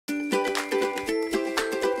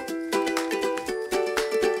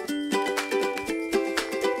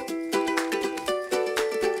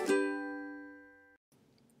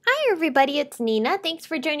everybody, it's Nina. Thanks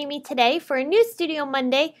for joining me today for a new Studio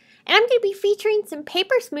Monday, and I'm going to be featuring some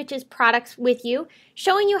Paper Smooches products with you,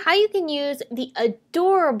 showing you how you can use the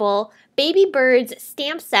adorable Baby Birds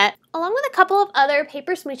stamp set, along with a couple of other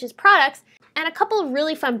Paper Smooches products, and a couple of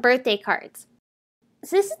really fun birthday cards.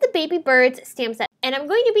 So this is the Baby Birds stamp set, and I'm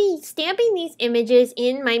going to be stamping these images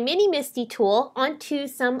in my Mini Misty tool onto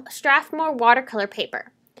some Strathmore watercolor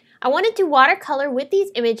paper. I wanted to watercolor with these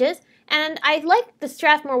images, and I like the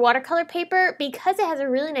Strathmore watercolor paper because it has a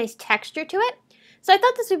really nice texture to it. So I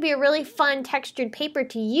thought this would be a really fun textured paper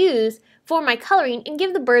to use for my coloring and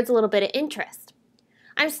give the birds a little bit of interest.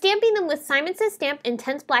 I'm stamping them with Simon Says Stamp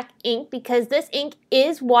Intense Black ink because this ink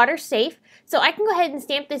is water safe, so I can go ahead and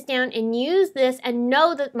stamp this down and use this and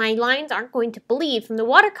know that my lines aren't going to bleed from the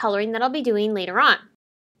watercoloring that I'll be doing later on.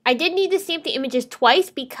 I did need to stamp the images twice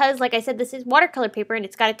because, like I said, this is watercolor paper and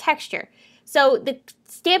it's got a texture. So the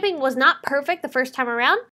stamping was not perfect the first time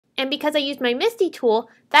around, and because I used my Misty tool,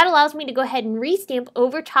 that allows me to go ahead and restamp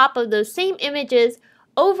over top of those same images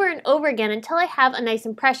over and over again until I have a nice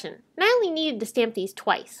impression. And I only needed to stamp these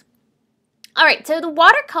twice. Alright, so the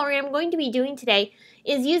watercoloring I'm going to be doing today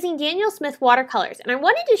is using Daniel Smith watercolors, and I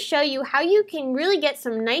wanted to show you how you can really get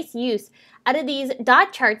some nice use out of these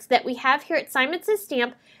dot charts that we have here at Simon Says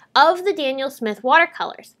Stamp of the Daniel Smith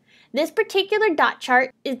watercolors. This particular dot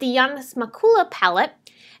chart is the Yana Smakula palette,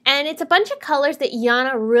 and it's a bunch of colors that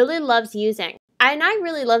Yana really loves using. And I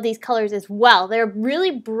really love these colors as well. They're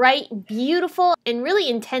really bright, beautiful, and really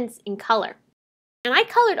intense in color. And I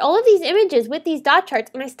colored all of these images with these dot charts,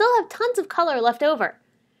 and I still have tons of color left over.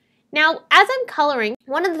 Now, as I'm coloring,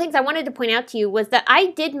 one of the things I wanted to point out to you was that I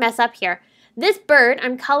did mess up here. This bird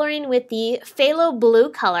I'm coloring with the phthalo blue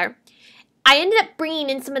color. I ended up bringing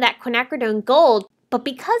in some of that quinacridone gold, but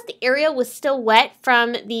because the area was still wet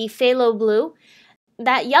from the phthalo blue,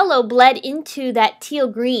 that yellow bled into that teal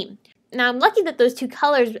green. Now I'm lucky that those two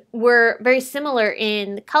colors were very similar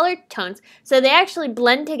in color tones, so they actually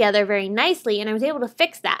blend together very nicely, and I was able to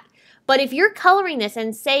fix that. But if you're coloring this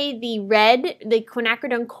and say the red, the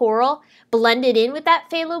quinacridone coral, blended in with that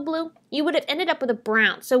phthalo blue, you would have ended up with a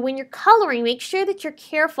brown. So when you're coloring, make sure that you're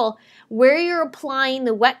careful where you're applying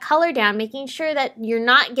the wet color down, making sure that you're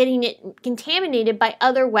not getting it contaminated by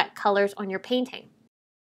other wet colors on your painting.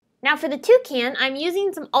 Now for the toucan, I'm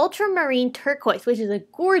using some ultramarine turquoise, which is a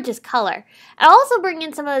gorgeous color. I'll also bring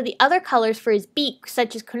in some of the other colors for his beak,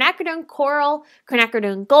 such as quinacridone coral,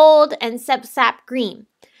 quinacridone gold, and sap green.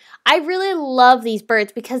 I really love these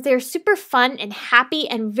birds because they're super fun and happy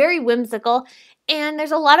and very whimsical, and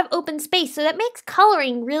there's a lot of open space, so that makes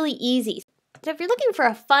coloring really easy. So if you're looking for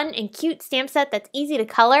a fun and cute stamp set that's easy to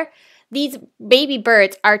color, these baby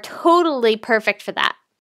birds are totally perfect for that.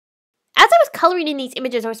 As I was coloring in these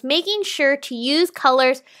images, I was making sure to use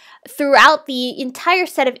colors throughout the entire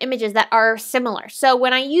set of images that are similar. So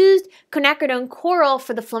when I used quinacridone coral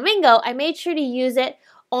for the flamingo, I made sure to use it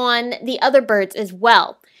on the other birds as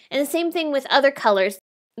well. And the same thing with other colors.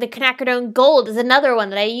 The quinacridone gold is another one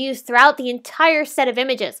that I used throughout the entire set of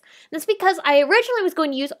images. And that's because I originally was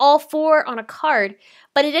going to use all four on a card,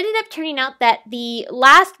 but it ended up turning out that the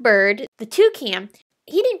last bird, the toucan,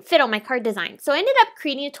 he didn't fit on my card design. So I ended up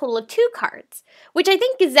creating a total of 2 cards, which I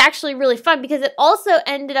think is actually really fun because it also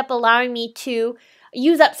ended up allowing me to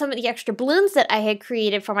use up some of the extra balloons that I had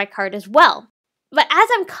created for my card as well. But as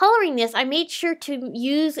I'm coloring this, I made sure to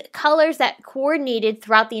use colors that coordinated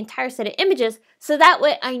throughout the entire set of images, so that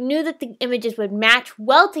way I knew that the images would match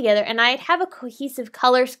well together and I'd have a cohesive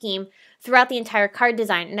color scheme throughout the entire card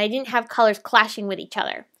design, and I didn't have colors clashing with each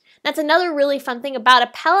other. That's another really fun thing about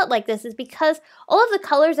a palette like this is because all of the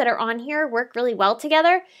colors that are on here work really well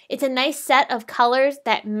together. It's a nice set of colors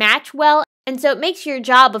that match well, and so it makes your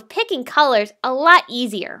job of picking colors a lot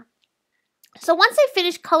easier. So once I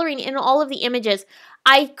finished coloring in all of the images,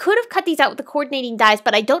 I could have cut these out with the coordinating dies,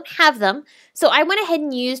 but I don't have them. So I went ahead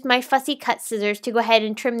and used my fussy cut scissors to go ahead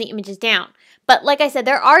and trim the images down. But like I said,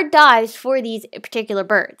 there are dies for these particular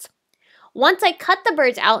birds. Once I cut the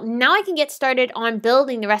birds out, now I can get started on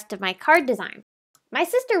building the rest of my card design. My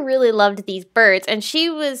sister really loved these birds, and she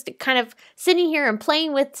was kind of sitting here and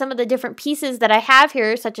playing with some of the different pieces that I have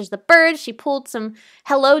here, such as the birds. She pulled some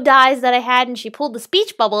hello dies that I had, and she pulled the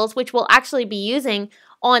speech bubbles, which we'll actually be using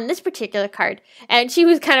on this particular card. And she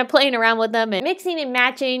was kind of playing around with them and mixing and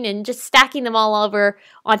matching and just stacking them all over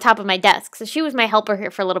on top of my desk. So she was my helper here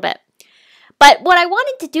for a little bit. But what I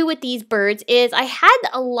wanted to do with these birds is I had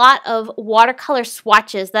a lot of watercolor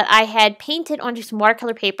swatches that I had painted onto some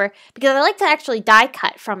watercolor paper because I like to actually die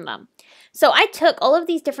cut from them. So I took all of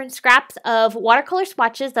these different scraps of watercolor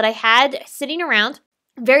swatches that I had sitting around.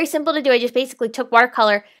 Very simple to do. I just basically took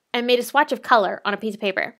watercolor and made a swatch of color on a piece of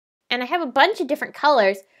paper. and I have a bunch of different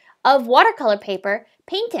colors of watercolor paper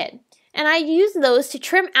painted. And I use those to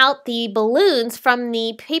trim out the balloons from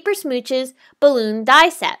the Paper Smooches balloon die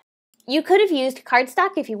set. You could have used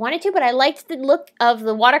cardstock if you wanted to, but I liked the look of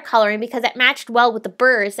the watercoloring because it matched well with the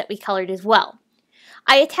birds that we colored as well.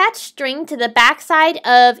 I attached string to the backside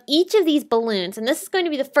of each of these balloons, and this is going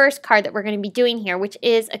to be the first card that we're going to be doing here, which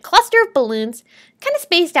is a cluster of balloons kind of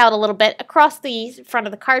spaced out a little bit across the front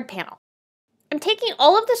of the card panel. I'm taking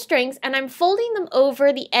all of the strings and I'm folding them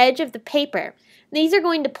over the edge of the paper. These are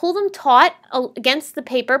going to pull them taut against the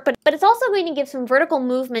paper, but it's also going to give some vertical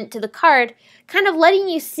movement to the card, kind of letting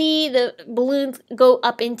you see the balloons go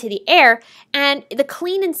up into the air, and the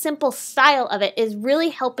clean and simple style of it is really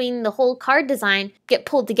helping the whole card design get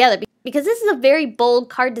pulled together, because this is a very bold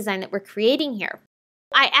card design that we're creating here.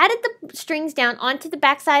 I added the strings down onto the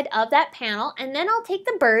backside of that panel, and then I'll take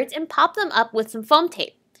the birds and pop them up with some foam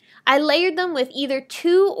tape. I layered them with either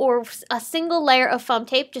 2 or a single layer of foam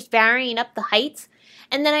tape, just varying up the heights.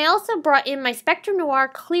 And then I also brought in my Spectrum Noir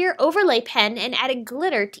clear overlay pen and added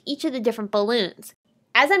glitter to each of the different balloons.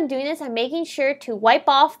 As I'm doing this, I'm making sure to wipe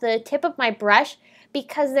off the tip of my brush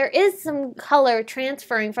because there is some color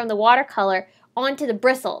transferring from the watercolor onto the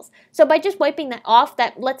bristles. So by just wiping that off,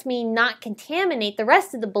 that lets me not contaminate the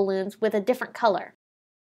rest of the balloons with a different color.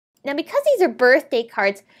 Now, because these are birthday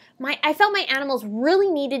cards, I felt my animals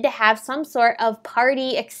really needed to have some sort of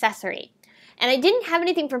party accessory. And I didn't have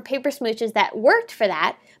anything from Paper Smooches that worked for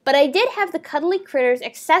that, but I did have the Cuddly Critters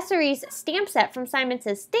accessories stamp set from Simon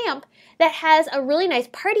Says Stamp that has a really nice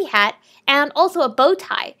party hat and also a bow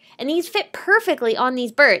tie. And these fit perfectly on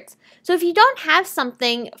these birds. So if you don't have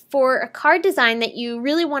something for a card design that you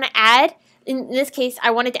really want to add, in this case, I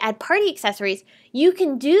wanted to add party accessories, you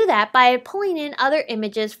can do that by pulling in other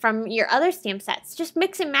images from your other stamp sets. Just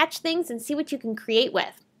mix and match things and see what you can create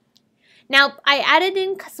with. Now, I added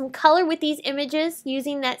in some color with these images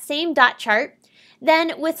using that same dot chart.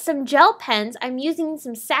 Then with some gel pens, I'm using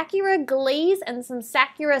some Sakura Glaze and some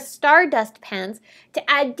Sakura Stardust pens to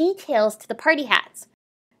add details to the party hats.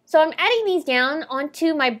 So I'm adding these down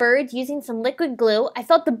onto my birds using some liquid glue. I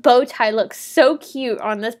thought the bow tie looked so cute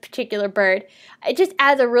on this particular bird. It just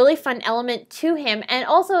adds a really fun element to him and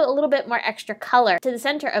also a little bit more extra color to the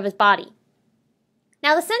center of his body.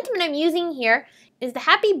 Now the sentiment I'm using here is the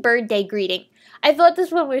Happy Birthday greeting. I thought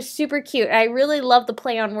this one was super cute. I really love the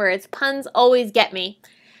play on words. Puns always get me.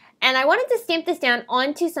 And I wanted to stamp this down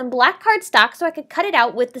onto some black cardstock so I could cut it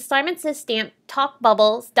out with the Simon Says Stamp Talk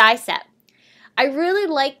Bubbles die set. I really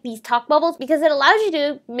like these talk bubbles because it allows you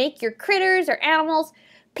to make your critters or animals,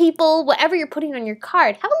 people, whatever you're putting on your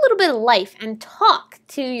card, have a little bit of life and talk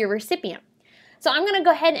to your recipient. So I'm going to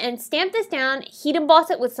go ahead and stamp this down, heat emboss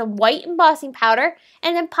it with some white embossing powder,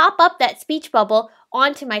 and then pop up that speech bubble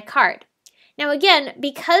onto my card. Now again,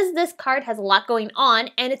 because this card has a lot going on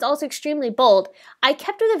and it's also extremely bold, I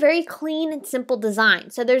kept with a very clean and simple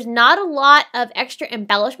design. So there's not a lot of extra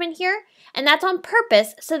embellishment here, and that's on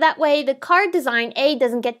purpose so that way the card design A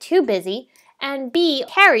doesn't get too busy and B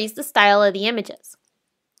carries the style of the images.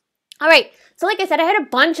 Alright, so like I said, I had a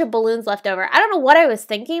bunch of balloons left over. I don't know what I was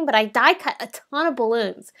thinking, but I die cut a ton of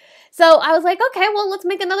balloons. So I was like, okay, well, let's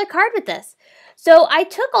make another card with this. So I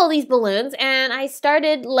took all these balloons and I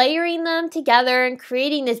started layering them together and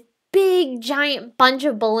creating this big, giant bunch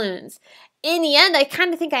of balloons. In the end, I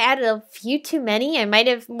kind of think I added a few too many. I might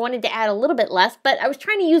have wanted to add a little bit less, but I was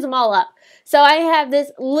trying to use them all up. So I have this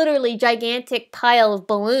literally gigantic pile of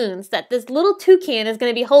balloons that this little toucan is going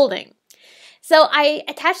to be holding. So I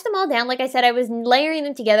attached them all down. Like I said, I was layering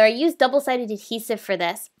them together. I used double-sided adhesive for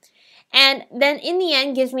this. And then in the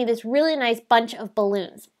end gives me this really nice bunch of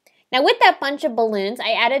balloons. Now with that bunch of balloons,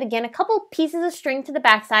 I added again a couple pieces of string to the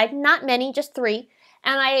backside, not many, just 3.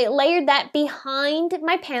 And I layered that behind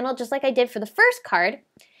my panel just like I did for the first card.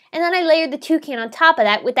 And then I layered the toucan on top of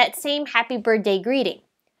that with that same happy birthday greeting.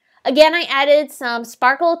 Again, I added some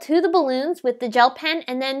sparkle to the balloons with the gel pen,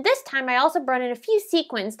 and then this time I also brought in a few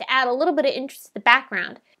sequins to add a little bit of interest to the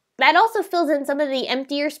background. That also fills in some of the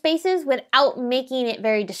emptier spaces without making it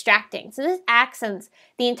very distracting. So this accents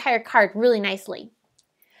the entire card really nicely.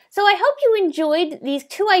 So I hope you enjoyed these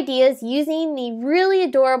 2 ideas using the really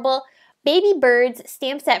adorable Baby Birds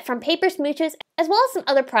stamp set from Paper Smooches, as well as some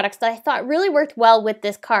other products that I thought really worked well with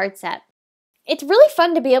this card set. It's really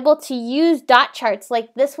fun to be able to use dot charts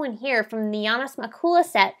like this one here from the Giannis Makula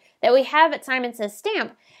set that we have at Simon Says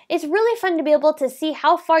Stamp. It's really fun to be able to see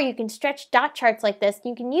how far you can stretch dot charts like this.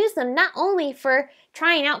 You can use them not only for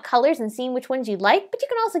trying out colors and seeing which ones you like, but you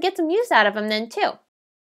can also get some use out of them then too.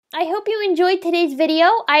 I hope you enjoyed today's video.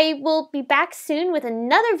 I will be back soon with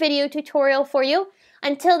another video tutorial for you.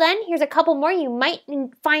 Until then, here's a couple more you might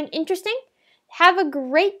find interesting. Have a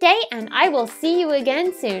great day, and I will see you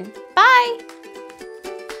again soon. Bye!